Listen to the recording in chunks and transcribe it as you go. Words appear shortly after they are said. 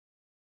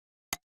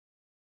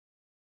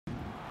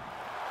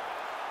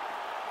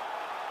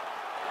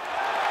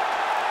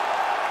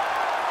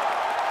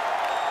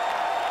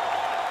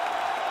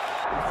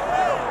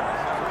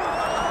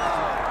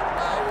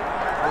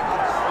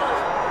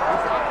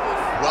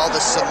Well, the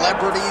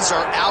celebrities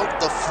are out,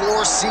 the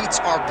floor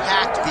seats are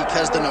packed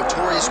because the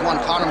notorious one,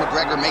 Conor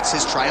McGregor, makes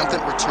his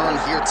triumphant return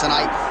here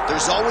tonight.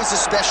 There's always a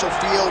special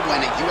feel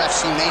when a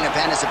UFC main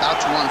event is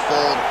about to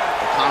unfold,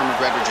 but Conor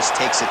McGregor just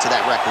takes it to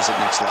that requisite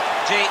next level.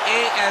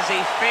 J.A., as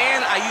a fan,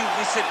 I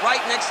usually sit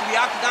right next to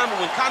the octagon, but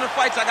when Conor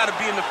fights, I gotta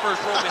be in the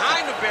first row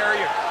behind the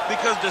barrier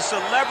because the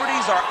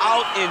celebrities are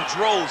out in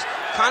droves.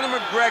 Conor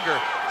McGregor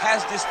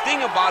has this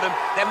thing about him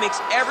that makes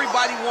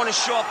everybody want to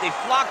show up. They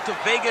flock to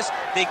Vegas.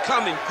 They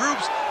come in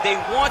groups. They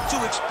want to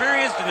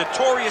experience the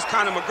notorious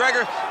Conor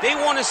McGregor. They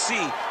want to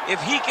see if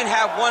he can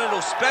have one of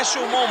those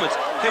special moments,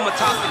 him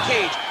atop the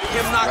cage,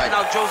 him knocking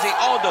out Jose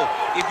Aldo.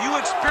 If you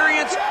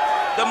experience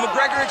the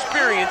McGregor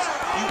experience,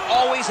 you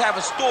always have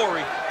a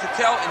story to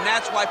tell, and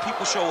that's why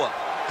people show up.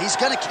 He's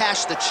going to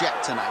cash the check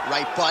tonight,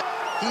 right? But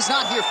he's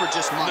not here for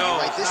just money,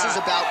 right? This is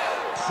about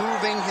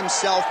proving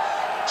himself,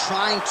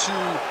 trying to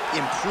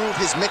improve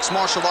his mixed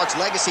martial arts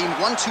legacy.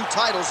 Won 2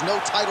 titles, no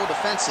title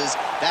defenses.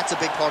 That's a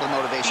big part of the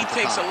motivation. He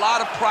takes a lot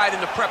of pride in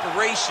the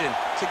preparation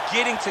to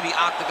getting to the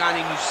octagon,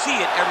 and you see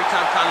it every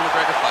time Conor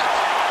McGregor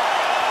fights.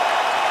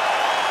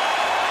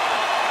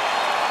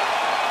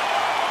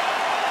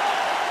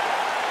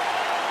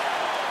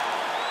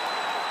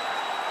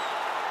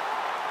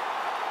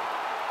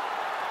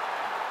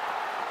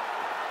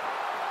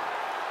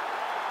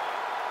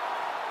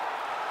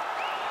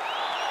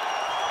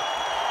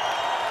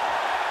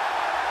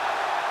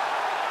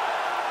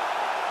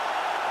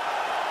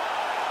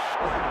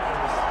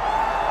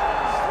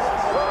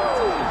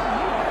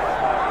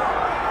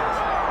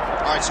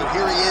 So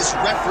here he is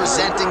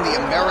representing the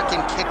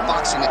American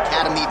Kickboxing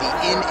Academy, the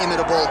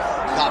inimitable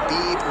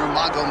Khabib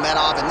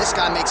Nurmagomedov, and this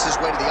guy makes his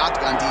way to the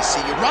octagon,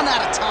 DC. You run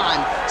out of time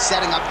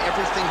setting up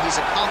everything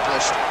he's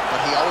accomplished, but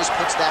he always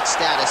puts that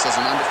status as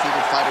an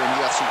undefeated fighter and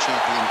UFC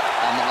champion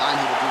on the line.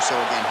 He will do so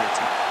again here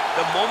tonight.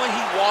 The moment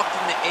he walked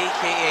in the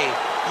AKA,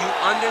 you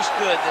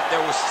understood that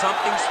there was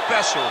something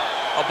special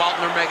about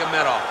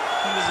Nurmagomedov.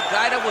 He was a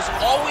guy that was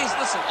always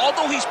listening,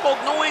 although he spoke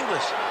no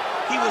English.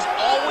 He was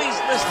always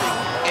listening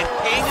and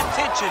paying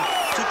attention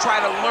to try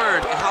to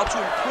learn and how to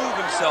improve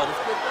himself.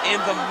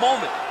 And the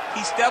moment he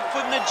stepped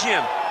foot in the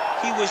gym,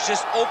 he was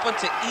just open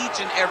to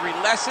each and every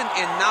lesson,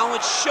 and now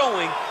it's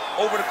showing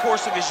over the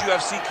course of his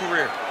UFC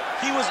career.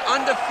 He was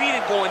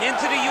undefeated going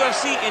into the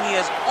UFC, and he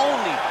has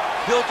only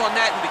built on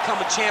that and become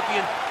a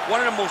champion,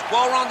 one of the most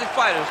well-rounded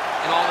fighters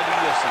in all of the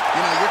UFC.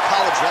 You know, your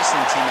college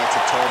wrestling teammates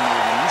have told me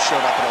when you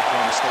showed up at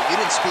Oklahoma State,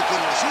 you didn't speak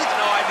English either.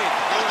 No, I didn't.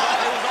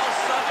 It was all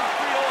Southern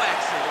Creole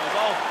accent.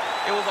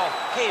 It was all,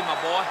 hey, my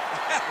boy.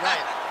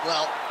 Right.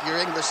 Well, your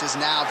English is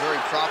now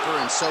very proper,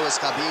 and so is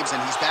Khabib's,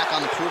 and he's back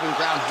on the proving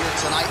ground here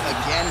tonight,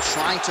 again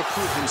trying to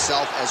prove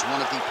himself as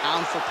one of the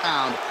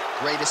pound-for-pound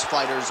greatest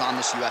fighters on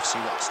this UFC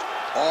roster.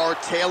 Our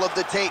tale of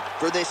the tape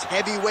for this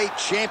heavyweight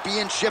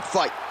championship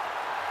fight.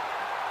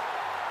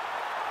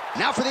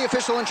 Now for the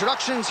official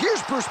introductions,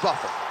 here's Bruce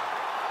Buffer.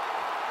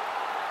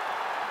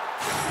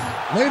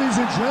 Ladies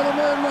and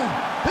gentlemen,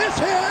 this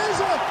is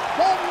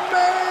the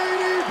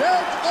main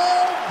event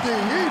of the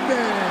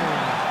evening.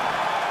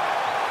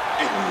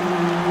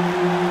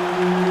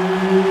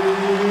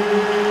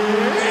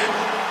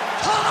 It's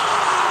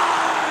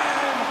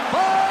time!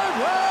 5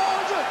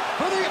 rounds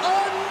for the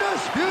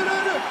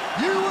undisputed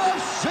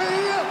UFC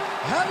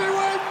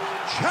Heavyweight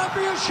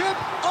Championship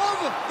of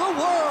the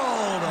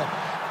world.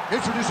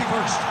 Introducing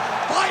first,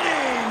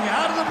 fighting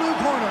out of the blue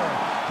corner,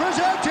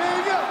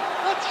 presenting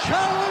the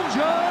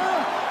challenger,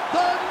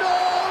 the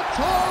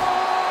notorious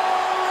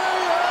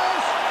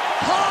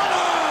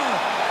Conor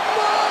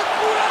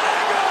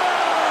McGregor!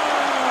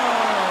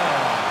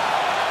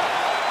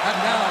 And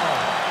now,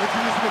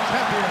 introducing the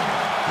champion,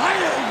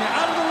 fighting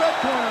out of the red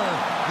corner,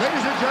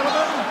 ladies and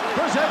gentlemen,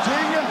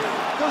 presenting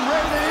the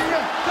reigning,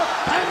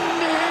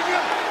 defending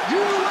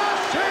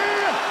UFC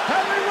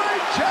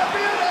Heavyweight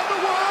Champion of the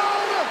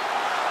world,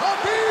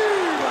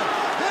 Khabib,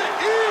 the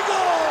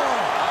Eagle,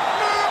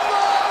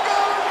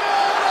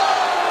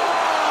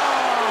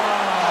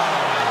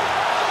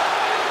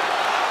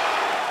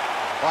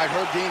 All right,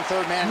 Herb Dean,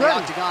 third man in the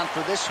octagon for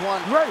this one.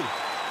 Ready.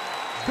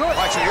 Good. All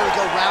right, so here we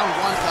go, round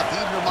 1,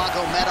 Khabib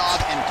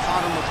Nurmagomedov and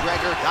Conor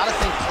McGregor. Gotta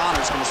think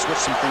Conor's gonna switch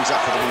some things up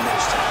for the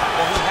rematch tonight.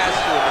 Well, he has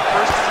to. The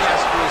first thing he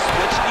has to do is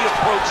switch the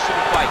approach to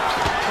the fight.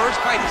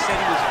 First fight, he said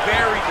he was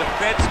very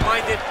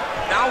defense-minded.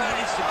 Now he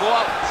needs to go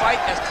out and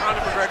fight as Conor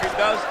McGregor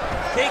does.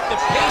 Take the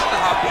pace to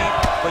Khabib,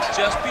 but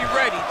just be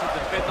ready to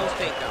defend those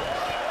takedowns.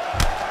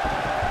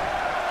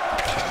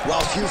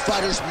 Well, few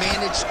fighters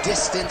manage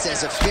distance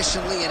as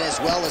efficiently and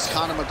as well as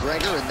Conor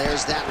McGregor, and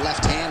there's that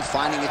left hand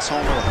finding its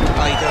home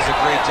early. He does a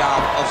great job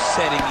of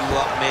setting you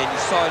up, man.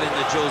 You saw it in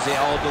the Jose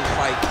Aldo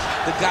fight.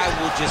 The guy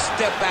will just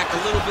step back a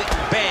little bit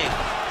and bang,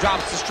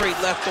 drops the straight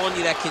left on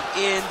you that can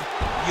end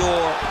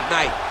your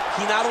night.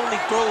 He not only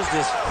throws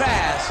this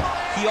fast,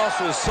 he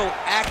also is so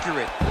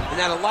accurate, and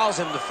that allows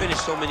him to finish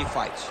so many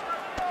fights.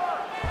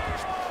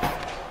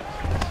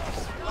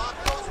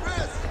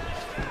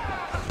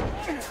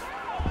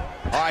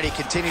 All right, he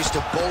continues to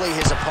bully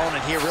his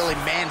opponent here, really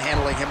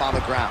manhandling him on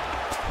the ground.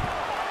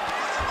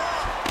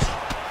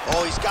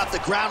 Oh, he's got the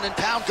ground and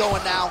pound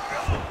going now.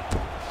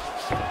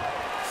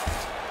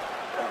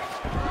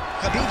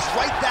 Khabib's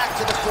right back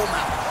to the full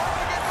mount.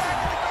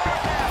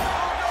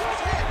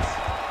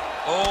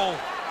 Oh.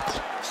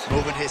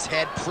 Moving his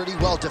head pretty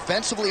well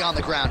defensively on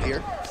the ground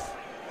here.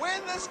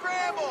 Win the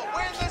scramble!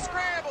 Win the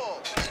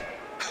scramble!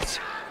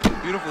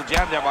 Beautiful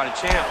jab there by the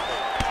champ.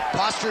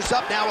 Postures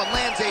up now and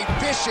lands a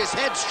vicious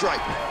head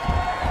strike.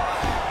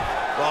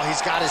 Well,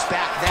 he's got his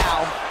back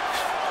now.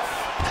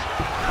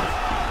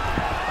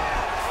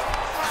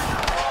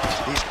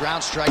 These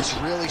ground strikes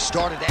really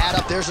started to add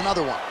up. There's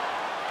another one.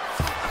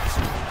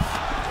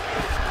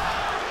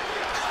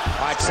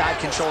 All right, side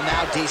control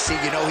now, DC.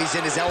 You know he's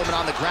in his element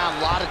on the ground.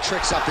 A lot of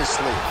tricks up his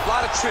sleeve. A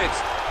lot of tricks.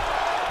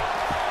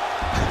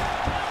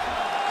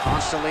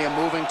 Constantly a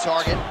moving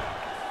target.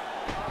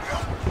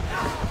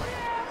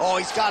 Oh,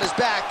 he's got his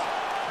back.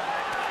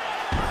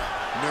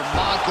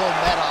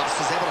 Nurmagomedov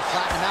is able to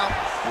flatten him out.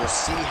 We'll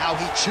see how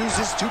he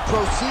chooses to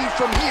proceed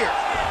from here.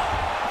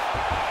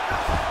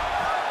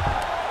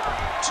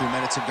 2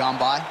 minutes have gone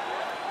by.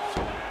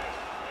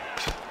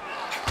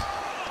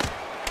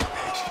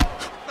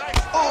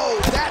 Oh,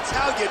 that's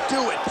how you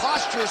do it.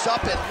 Postures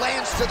up and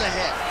lands to the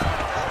head.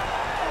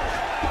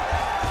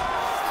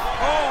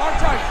 Oh, arm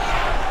triangle.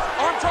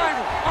 Arm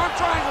triangle. Arm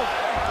triangle.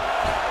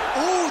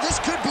 Ooh, this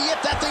could be it.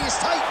 That thing is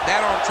tight.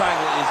 That arm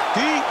triangle is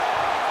deep.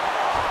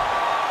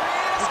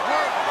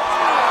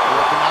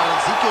 Working on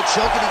Ezekiel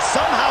choke, and he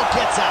somehow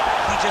gets out.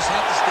 He just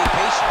had to stay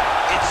patient.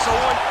 It's so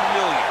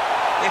unfamiliar.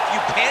 If you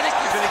panic,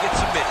 you're going to get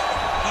submitted.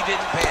 He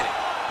didn't panic.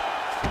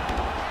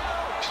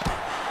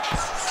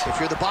 If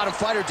you're the bottom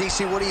fighter,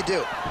 DC, what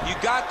do? You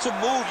got to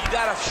move. You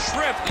got to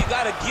shrimp. You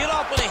got to get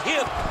up on a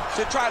hip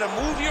to try to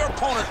move your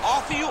opponent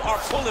off of you or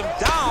pull him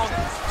down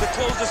to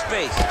close the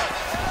space.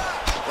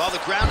 Well,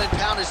 the ground and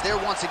pound is there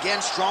once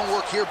again. Strong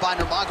work here by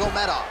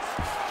Nurmagomedov.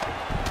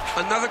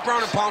 Another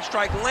ground and pound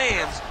strike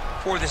lands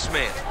for this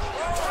man.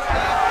 Just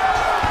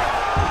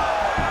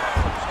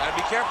got to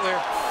be careful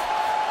here.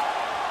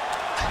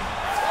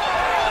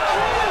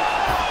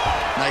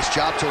 Nice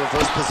job to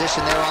reverse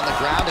position there on the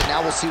ground, and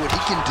now we'll see what he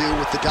can do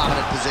with the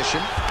dominant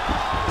position.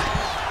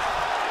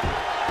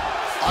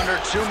 Under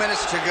 2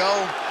 minutes to go.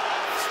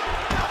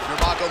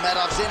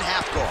 Nurmagomedov's in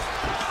half guard.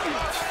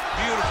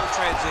 Beautiful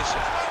transition.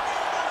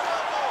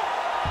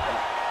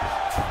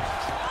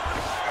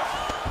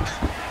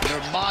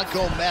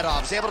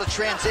 Nurmagomedov's able to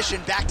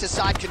transition back to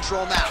side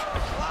control now.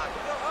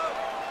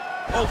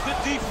 Oh, good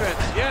defense,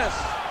 yes.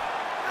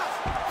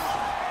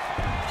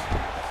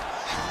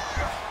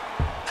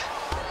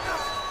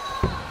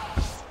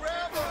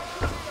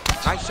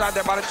 Nice shot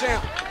there by the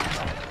champ.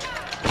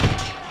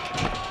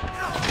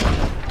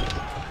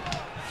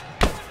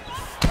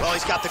 Well,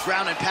 he's got the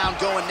ground and pound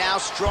going now.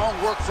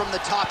 Strong work from the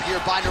top here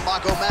by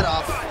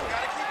Nurmagomedov.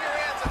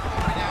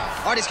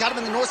 All right, he's got him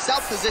in the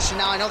north-south position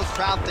now. I know the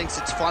crowd thinks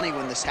it's funny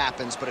when this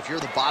happens, but if you're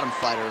the bottom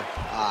fighter,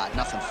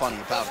 nothing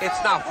funny about it.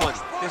 It's not funny.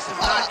 This is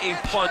not a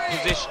fun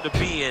position to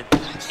be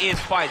in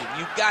fighting.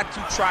 You got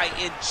to try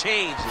and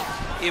change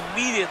it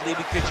immediately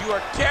because you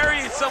are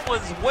carrying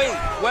someone's weight,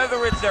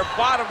 whether it's their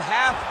bottom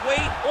half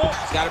weight or...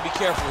 You got to be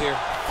careful here.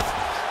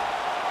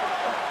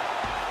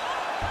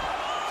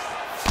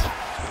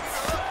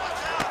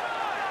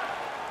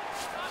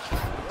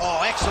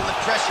 Oh, excellent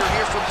pressure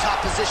here from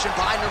top position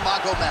by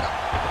Nurmagomedov.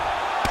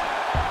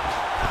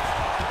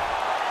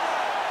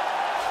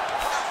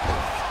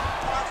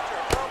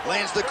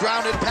 Lands the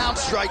ground and pound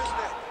strike.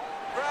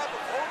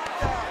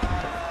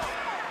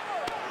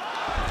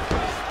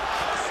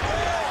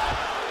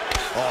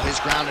 Oh, his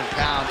ground and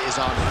pound is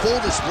on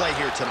full display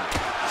here tonight.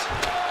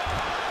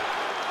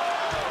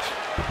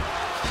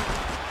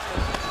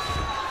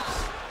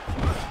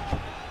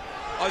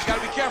 Oh, he's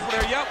got to be careful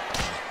there, yep.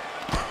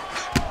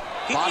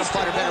 Bottom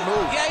fighter better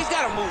move. Yeah, he's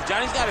got to move,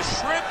 John. He's got to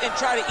shrimp and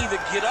try to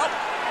either get up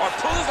or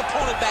pull his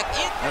opponent back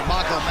in.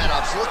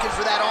 Nurmagomedov's looking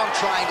for that arm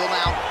triangle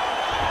now.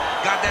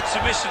 Got that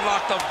submission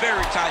locked up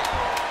very tight.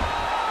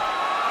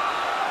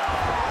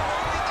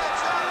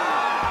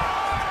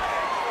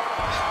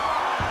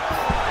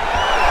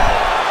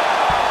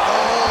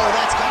 Oh,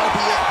 that's got to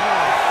be it.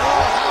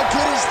 Oh, how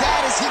good is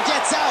that as he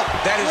gets out?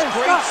 That is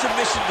great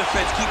submission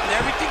defense, keeping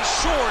everything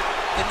short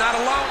and not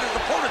allowing his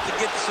opponent to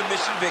get the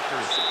submission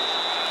victory.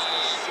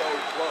 So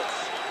close.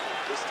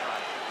 This time,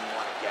 you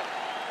want to get it.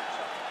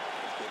 So,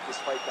 get this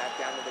fight back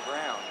down to the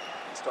ground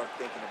and start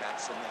thinking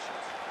about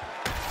submissions.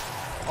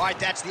 All right,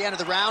 that's the end of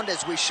the round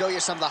as we show you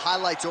some of the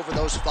highlights over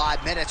those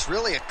 5 minutes.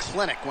 Really a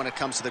clinic when it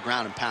comes to the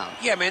ground and pound.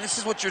 Yeah, man, this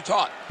is what you're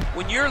taught.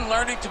 When you're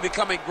learning to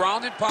become a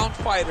ground and pound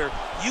fighter,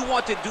 you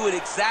want to do it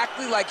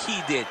exactly like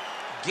he did.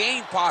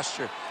 Gain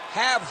posture,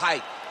 have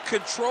height,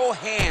 control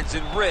hands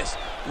and wrists.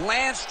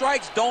 Land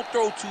strikes, don't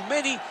throw too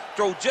many,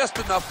 throw just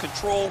enough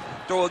control,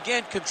 throw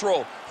again,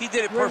 control. He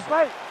did it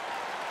perfect.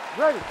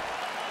 Ready.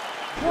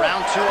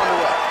 Round 2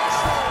 underway.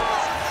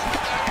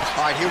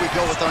 All right, here we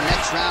go with our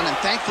next round, and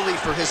thankfully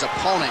for his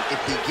opponent, it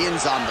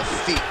begins on the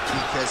feet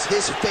because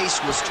his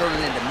face was turning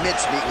into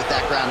mincemeat with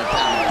that ground and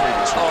pound in the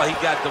previous round. Oh, he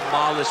got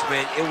demolished,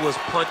 man. It was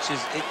punches,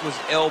 it was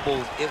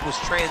elbows, it was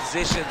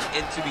transition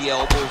into the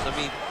elbows. I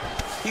mean,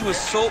 he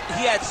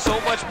had so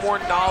much more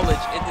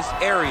knowledge in this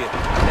area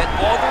that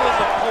although his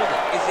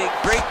opponent is a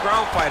great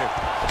ground fighter,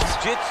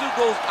 jiu-jitsu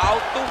goes out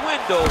the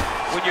window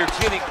when you're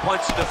getting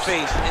punched in the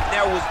face, and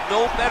there was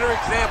no better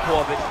example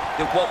of it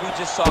than what we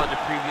just saw in the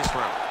previous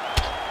round.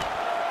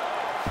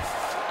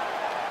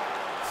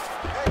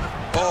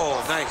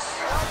 Oh, nice.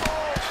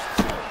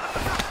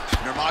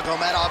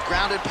 Nurmagomedov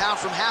ground and pound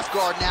from half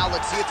guard now.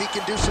 Let's see if he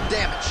can do some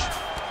damage.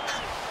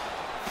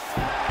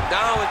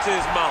 Down into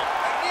his mount.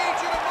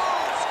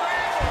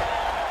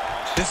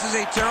 This is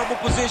a terrible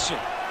position.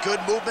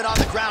 Good movement on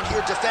the ground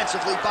here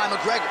defensively by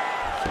McGregor.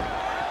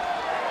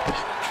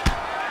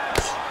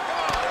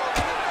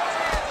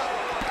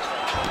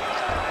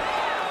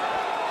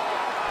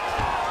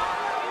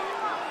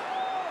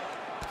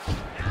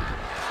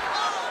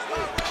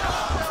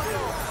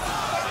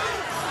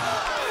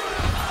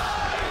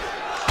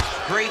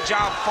 Great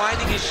job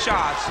finding his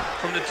shots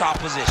from the top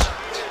position.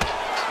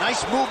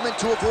 Nice movement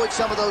to avoid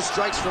some of those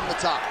strikes from the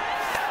top.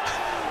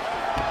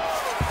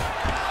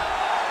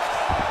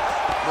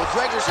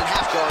 McGregor's in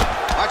half guard.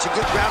 All right, a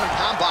good ground and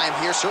pound by him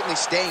here, certainly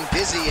staying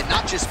busy, and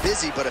not just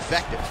busy, but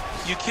effective.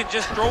 You can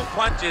just throw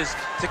punches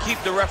to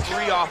keep the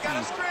referee off you.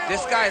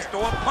 This guy is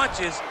throwing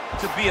punches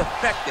to be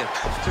effective,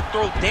 to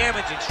throw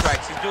damaging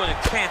strikes. He's doing a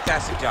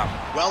fantastic job.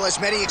 Well, as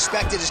many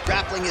expected, his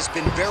grappling has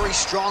been very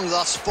strong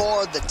thus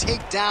far. The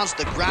takedowns,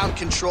 the ground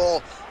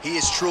control, he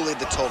is truly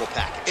the total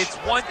package. It's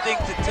one thing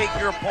to take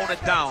your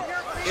opponent down.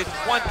 It's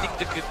one thing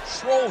to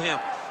control him,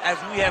 as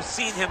we have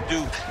seen him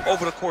do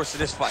over the course of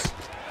this fight.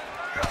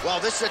 Well,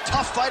 this is a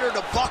tough fighter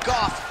to buck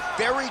off.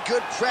 Very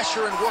good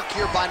pressure and work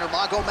here by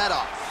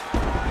Nurmagomedov.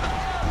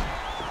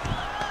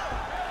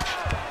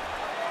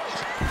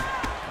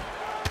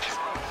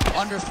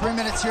 Under 3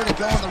 minutes here to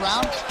go in the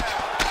round.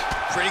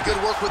 Pretty good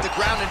work with the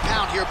ground and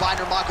pound here by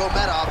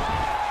Nurmagomedov.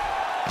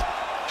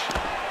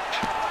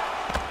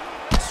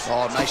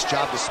 Oh, nice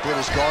job to split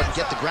his guard and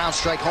get the ground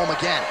strike home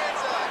again.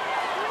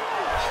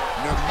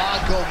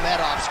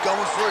 Nurmagomedov's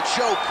going for a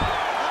choke.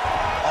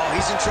 Oh,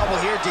 he's in trouble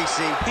here, DC.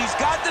 He's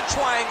got the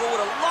triangle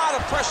with a lot of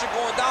pressure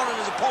going down on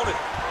his opponent.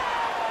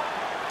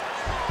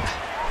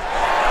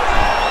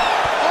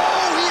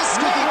 Oh, he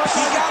escapes.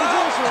 He got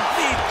out.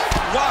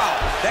 Wow,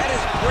 that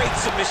is great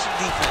submission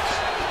defense.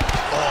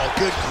 Oh,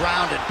 good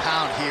ground and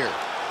pound here.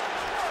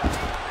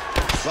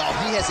 Well,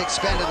 he has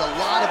expended a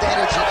lot of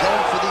energy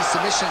going for these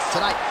submissions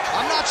tonight.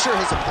 I'm not sure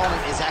his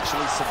opponent is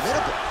actually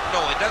submittable.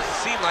 No, it doesn't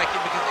seem like it,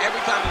 because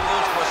every time he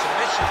goes for a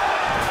submission,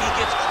 he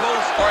gets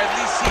close, or at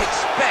least he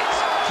expects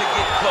to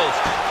get close.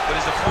 But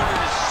his opponent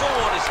is so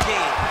on his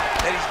game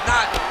that he's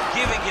not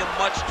giving him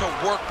much to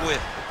work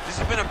with. This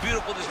has been a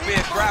beautiful display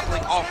of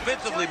grappling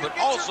offensively, but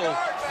also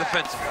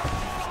defensively.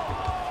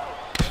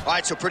 All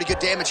right, so pretty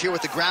good damage here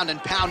with the ground and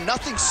pound.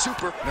 Nothing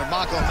super.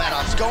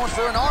 Nurmagomedov's going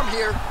for an arm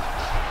here.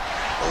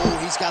 Oh,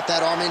 he's got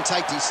that arm in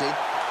tight, DC.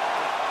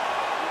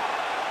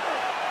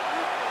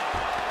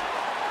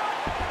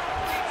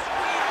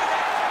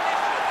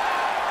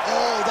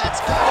 Oh, that's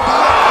got to be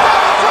it.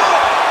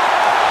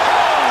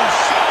 Oh,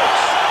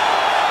 shucks.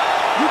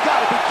 You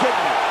got to be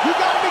kidding me. You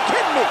got to be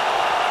kidding me.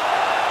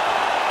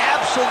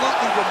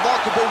 Absolutely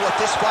remarkable what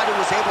this fighter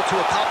was able to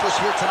accomplish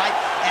here tonight.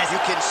 As you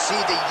can see,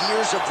 the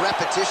years of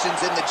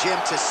repetitions in the gym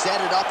to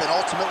set it up and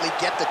ultimately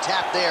get the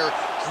tap there.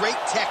 Great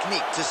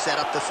technique to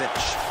set up the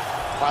finish.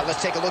 All right,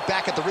 let's take a look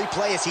back at the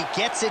replay as he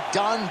gets it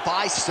done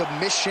by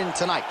submission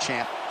tonight,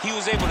 champ. He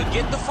was able to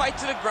get the fight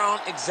to the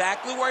ground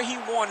exactly where he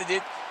wanted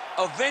it.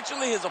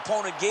 Eventually, his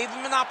opponent gave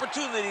him an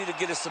opportunity to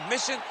get a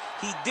submission.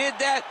 He did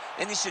that,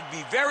 and he should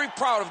be very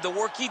proud of the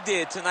work he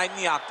did tonight in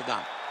the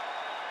octagon.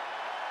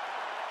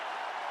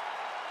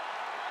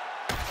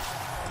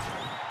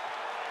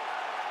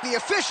 The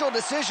official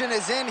decision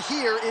is in.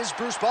 Here is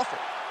Bruce Buffer.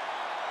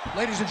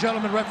 Ladies and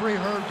gentlemen, referee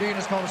Herb Dean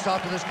has called a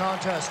stop to this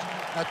contest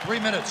at 3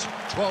 minutes,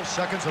 12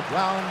 seconds of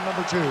round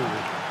number 2.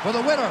 For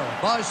the winner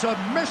by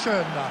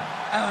submission,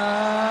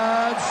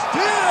 and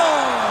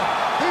still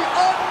the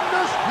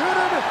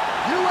undisputed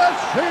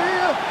UFC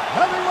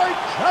heavyweight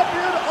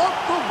champion of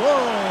the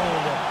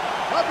world,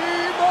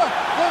 Khabib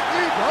the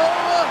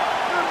Eagle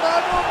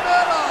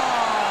Nurmagomedov.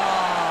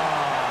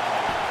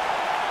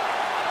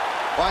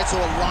 All right, so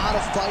a lot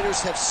of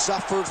fighters have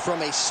suffered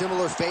from a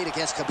similar fate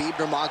against Khabib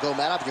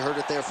Nurmagomedov. You heard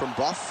it there from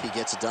Buff. He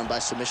gets it done by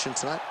submission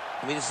tonight.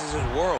 I mean, this is his world.